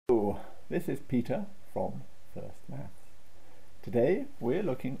Hello, this is Peter from First Maths. Today we're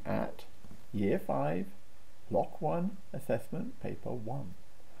looking at Year 5, Block 1 Assessment Paper 1.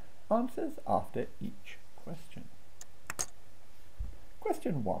 Answers after each question.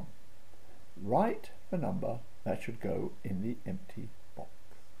 Question 1. Write the number that should go in the empty box.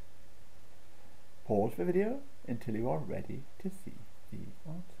 Pause the video until you are ready to see the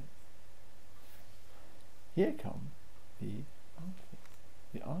answers. Here come the answers.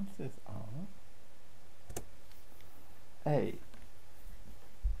 The answers are A.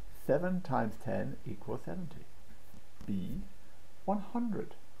 7 times 10 equals 70. B.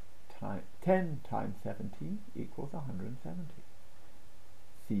 100 times 10 times 70 equals 170.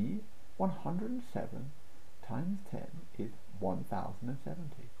 C. 107 times 10 is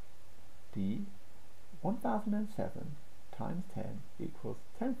 1070. D. 1007 times 10 equals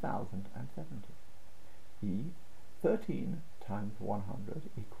 10,070. E. 13 times 100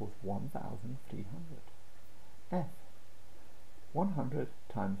 equals 1,300. F. 100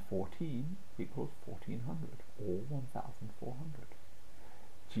 times 14 equals 1,400 or 1,400.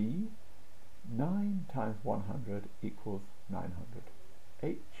 G. 9 times 100 equals 900.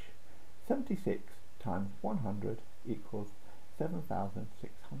 H. 76 times 100 equals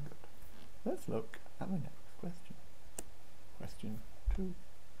 7,600. Let's look at the next question. Question 2.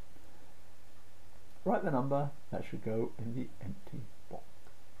 Write the number that should go in the empty box.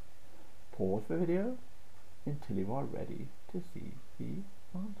 Pause the video until you are ready to see the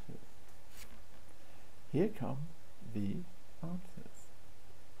answers. Here come the answers.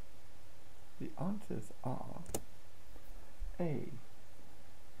 The answers are A.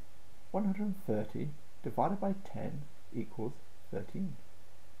 130 divided by 10 equals 13.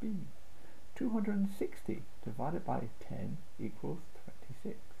 B. 260 divided by 10 equals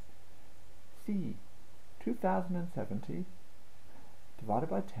 26. C. 2070 divided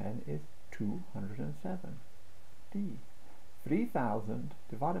by 10 is 207. D. 3000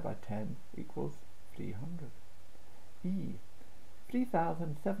 divided by 10 equals 300. E.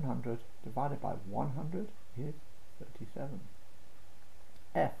 3700 divided by 100 is 37.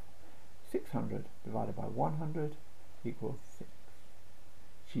 F. 600 divided by 100 equals 6.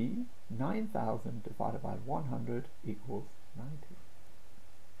 G. 9000 divided by 100 equals 90.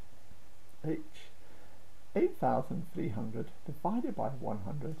 H. 8,300 divided by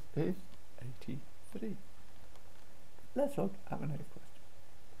 100 is 83. Let's look at the next question.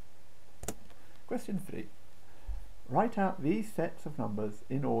 Question 3. Write out these sets of numbers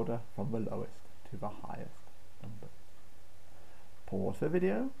in order from the lowest to the highest number. Pause the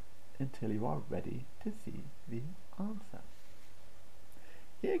video until you are ready to see the answer.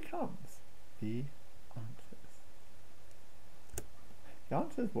 Here comes the answers. The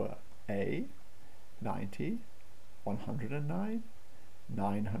answers were A. 90, 109,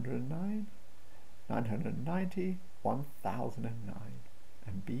 909, 990, 1009,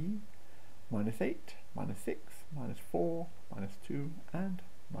 and B. minus 8, minus 6, minus 4, minus 2, and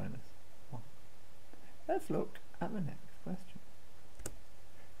minus 1. Let's look at the next question.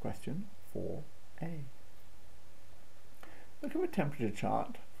 Question 4a. Look at the temperature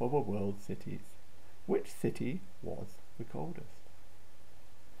chart for the world cities. Which city was the coldest?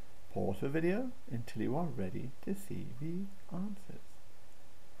 Pause the video until you are ready to see the answers.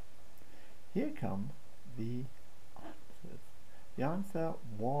 Here come the answers. The answer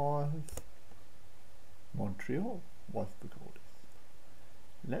was Montreal was the coldest.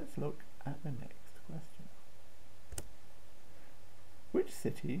 Let's look at the next question. Which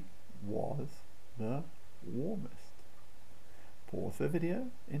city was the warmest? Pause the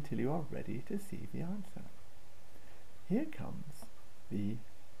video until you are ready to see the answer. Here comes the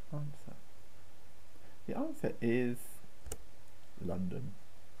answer. The answer is London.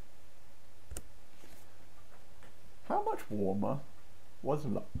 How much warmer was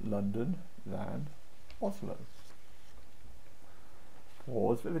London than Oslo?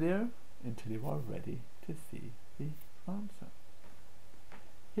 Pause the video until you are ready to see the answer.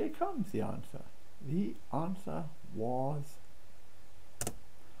 Here comes the answer. The answer was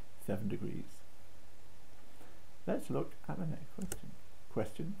 7 degrees. Let's look at the next question.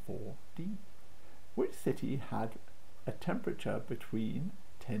 Question 4d. Which city had a temperature between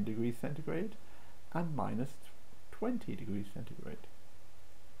 10 degrees centigrade and minus 20 degrees centigrade?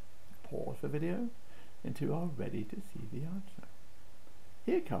 Pause the video until you are ready to see the answer.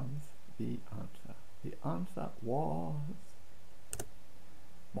 Here comes the answer. The answer was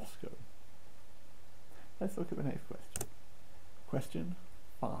Moscow. Let's look at the next question. Question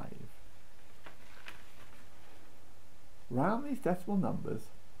 5. Round these decimal numbers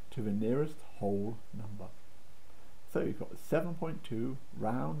to the nearest whole number. So you've got 7.2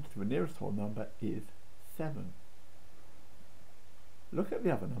 round to the nearest whole number is 7. Look at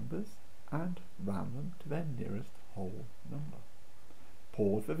the other numbers and round them to their nearest whole number.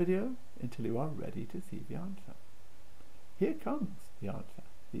 Pause the video until you are ready to see the answer. Here comes the answer.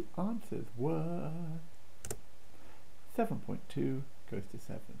 The answers were 7.2 goes to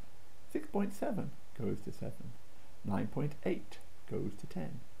 7, 6.7 goes to 7, 9.8 goes to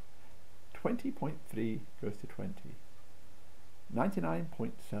 10, 20.3 goes to 20,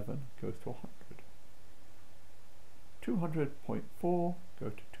 99.7 goes to 100, 200.4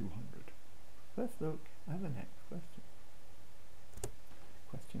 goes to 200. Let's look at the next question.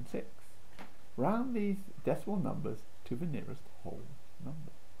 Question 6. Round these decimal numbers to the nearest whole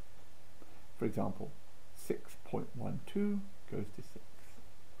number. For example, 6.12 goes to 6.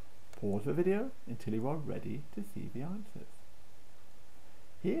 Pause the video until you are ready to see the answers.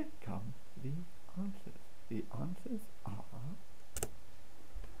 Here come the answers. The answers are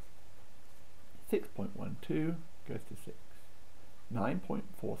 6.12 goes to 6.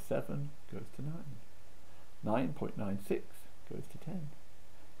 9.47 goes to 9. 9.96 goes to 10.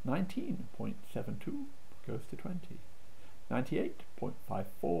 19.72 goes to 20.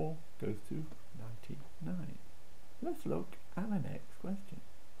 98.54 goes to 99. Let's look at the next question.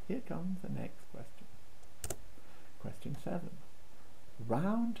 Here comes the next question. Question 7.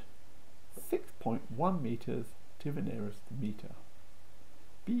 Round 6.1 meters to the nearest meter.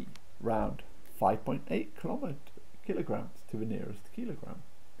 B. Round 5.8 kilograms to the nearest kilogram.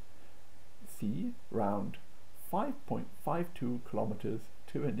 C. Round 5.52 kilometers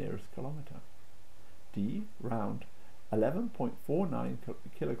to the nearest kilometer. D. Round 11.49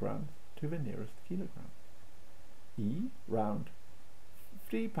 kilograms to the nearest kilogram. E. Round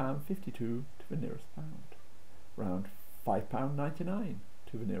 £3.52 to the nearest pound. Round £5.99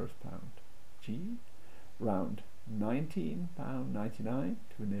 to the nearest pound. G. Round £19.99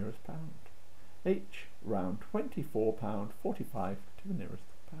 to the nearest pound. H. Round £24.45 to the nearest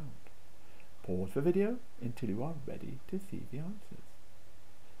pound. Pause the video until you are ready to see the answers.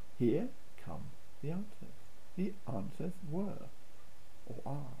 Here come the answers. The answers were, or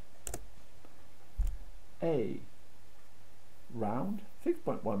are, A. Round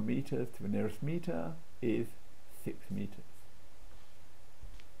 6.1 meters to the nearest meter is 6 meters.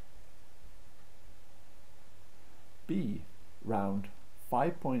 B. Round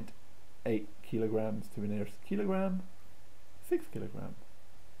 5.8 kilograms to the nearest kilogram, 6 kilograms.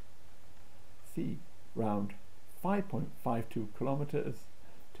 C. Round 5.52 kilometers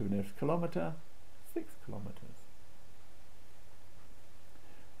to the nearest kilometer, 6 kilometers.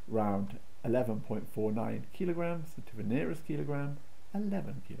 Round 11.49 kilograms to the nearest kilogram,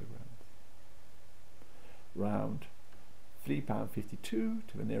 11 kilograms. Round £3.52 to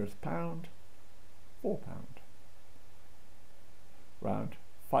the nearest pound, £4. Round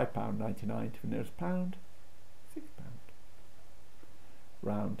 £5.99 to the nearest pound, £6.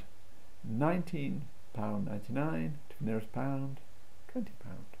 Round £19.99 to the nearest pound, £20.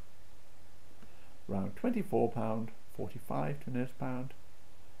 Round £24.45 to the nearest pound,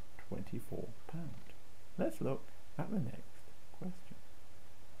 £24. Let's look at the next question.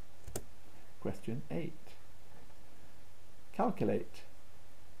 Question 8. Calculate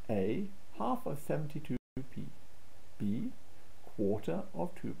A. Half of 72p. B. Quarter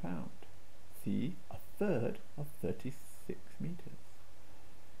of £2. C. A third of 36 meters.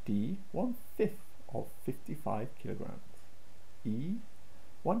 D. 1/5 of 55 kilograms. E.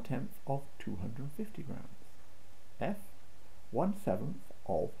 1/10 of 250 grams. F. 1/7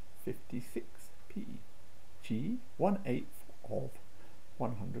 of 56p. G. 1/8 of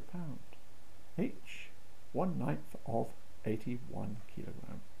 100 pound. H. 1/9 of 81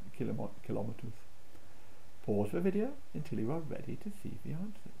 kilometers. Pause the video until you are ready to see the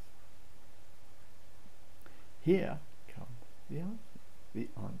answers. Here come the answers. The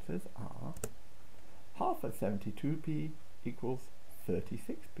answers are half of 72p equals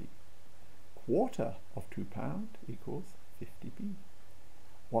 36p. Quarter of £2 equals 50p.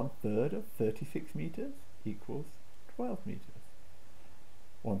 1/3 of 36 meters equals 12 meters.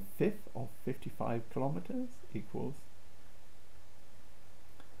 1/5 of 55 kilometers equals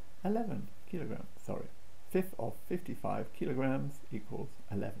 11 kilograms. Sorry, 1/5 of 55 kilograms equals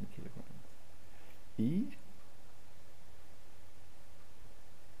 11 kilograms. E.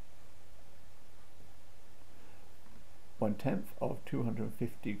 1/10 of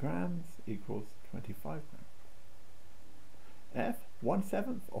 250 grams equals 25 grams. F.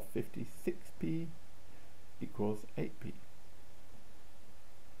 1/7 of 56p equals 8p.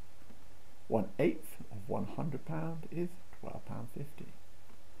 1/8 of 100 pound is £12.50.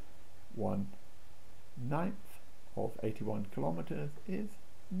 1/9 of 81 kilometers is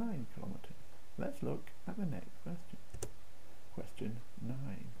 9 kilometers. Let's look at the next question. Question 9.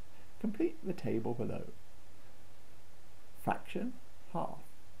 Complete the table below. Fraction, half.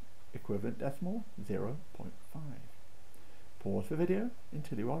 Equivalent decimal, 0.5. Pause the video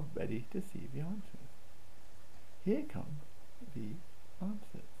until you are ready to see the answers. Here come the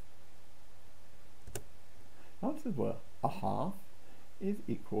answers. The answers were: a half is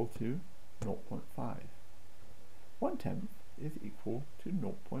equal to 0.5. 1/10 is equal to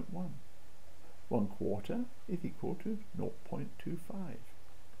 0.1. 1/4 is equal to 0.25.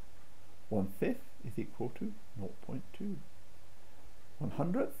 1/5 is equal to 0.2.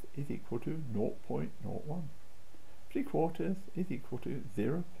 1/100th is equal to 0.01. 3/4 is equal to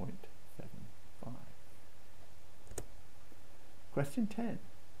 0.75. Question 10.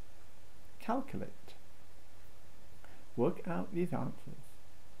 Calculate. Work out these answers.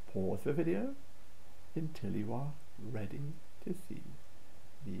 Pause the video until you are ready to see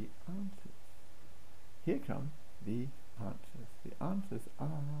the answers. Here come the answers. The answers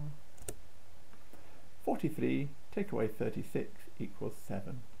are 43 take away 36 equals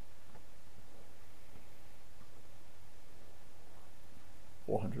 7.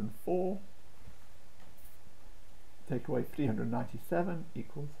 404 take away 397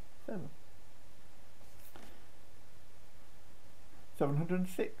 equals 7.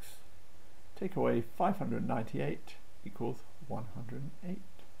 706 take away 598 equals 108.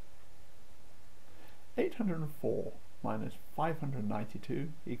 804 minus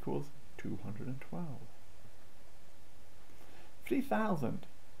 592 equals 212. 3000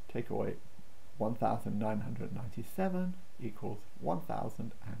 take away 1997 equals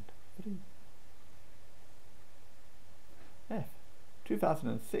 1003. F.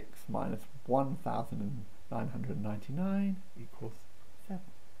 2006 minus 1999 equals 7.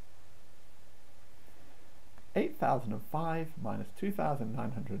 8005 minus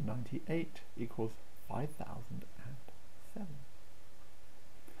 2998 equals 5007.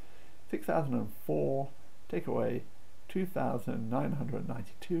 6004 take away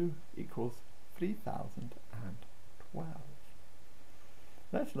 2992 equals 3012.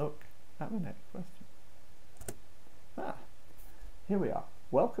 Let's look at the next question. Here we are.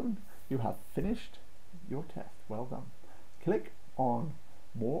 Welcome. You have finished your test. Well done. Click on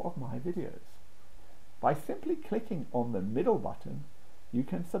more of my videos. By simply clicking on the middle button, you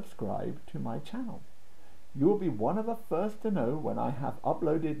can subscribe to my channel. You will be one of the first to know when I have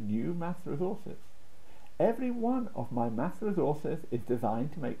uploaded new maths resources. Every one of my maths resources is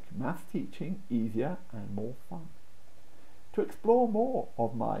designed to make maths teaching easier and more fun. To explore more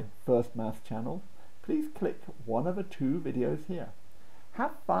of my First Maths channel, please click one of the 2 videos here.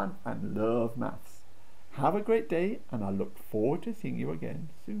 Have fun and love maths. Have a great day, and I look forward to seeing you again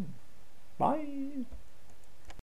soon. Bye!